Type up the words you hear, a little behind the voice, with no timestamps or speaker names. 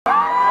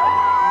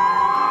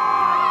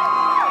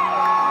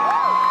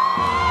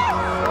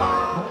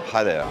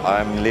Hi there,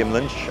 I'm Liam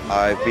Lynch.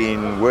 I've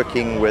been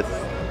working with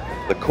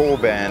the core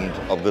band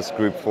of this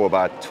group for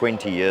about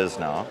 20 years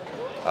now,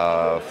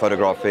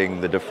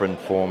 photographing the different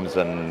forms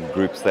and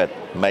groups that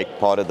make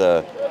part of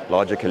the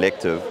larger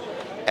collective.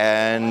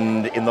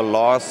 And in the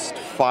last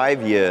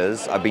 5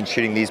 years, I've been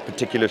shooting these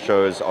particular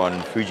shows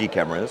on Fuji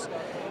cameras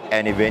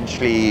and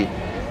eventually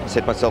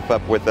set myself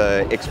up with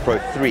a X Pro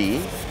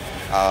 3.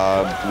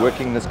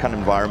 Working in this kind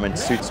of environment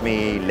suits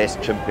me, less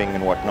chimping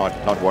and whatnot,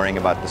 not worrying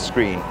about the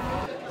screen.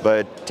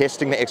 But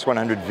testing the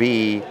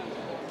X-100V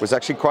was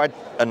actually quite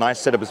a nice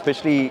setup,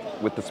 especially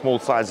with the small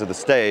size of the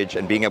stage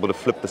and being able to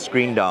flip the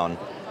screen down,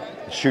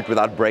 shoot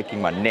without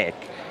breaking my neck.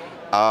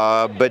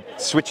 But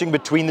switching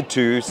between the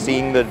two,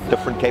 seeing the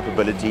different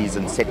capabilities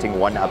and setting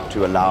one up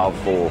to allow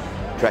for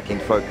tracking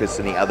focus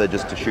and the other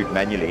just to shoot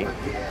manually,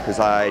 because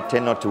I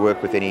tend not to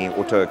work with any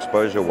auto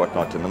exposure or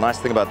whatnot. And the nice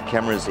thing about the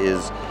cameras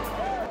is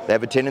they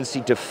have a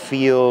tendency to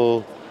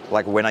feel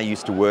like when I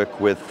used to work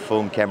with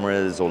film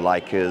cameras or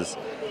Leicas,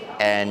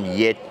 and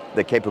yet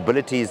the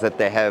capabilities that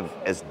they have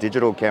as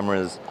digital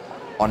cameras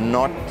are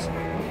not,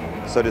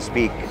 so to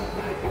speak,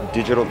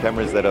 digital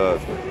cameras that are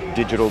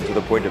digital to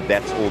the point of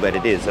that's all that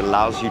it is. It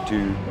allows you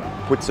to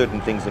put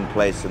certain things in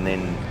place and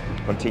then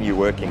continue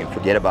working and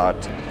forget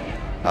about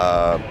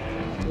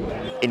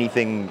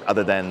anything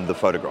other than the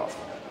photograph.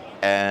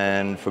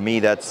 And for me,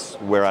 that's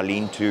where I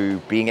lean to,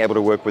 being able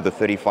to work with a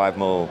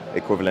 35mm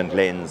equivalent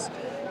lens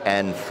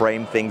and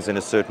frame things in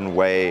a certain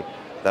way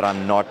that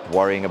I'm not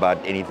worrying about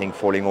anything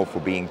falling off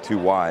or being too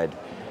wide.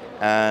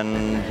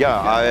 And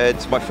yeah,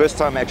 it's my first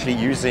time actually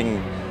using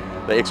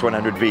the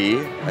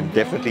X-100V and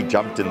definitely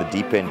jumped in the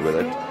deep end with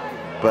it.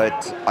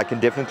 But I can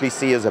definitely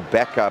see as a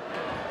backup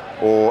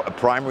or a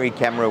primary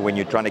camera when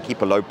you're trying to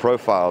keep a low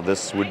profile,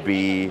 this would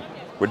be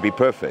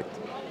perfect.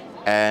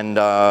 And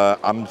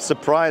I'm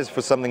surprised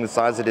for something the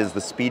size it is,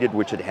 the speed at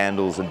which it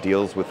handles and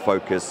deals with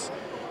focus.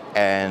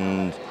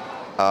 And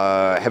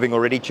having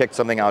already checked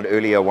something out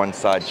earlier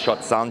once I'd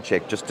shot sound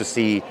check just to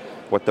see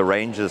what the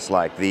range is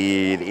like,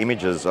 the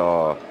images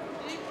are,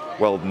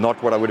 well,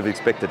 not what I would have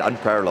expected,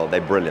 unparalleled, they're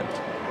brilliant.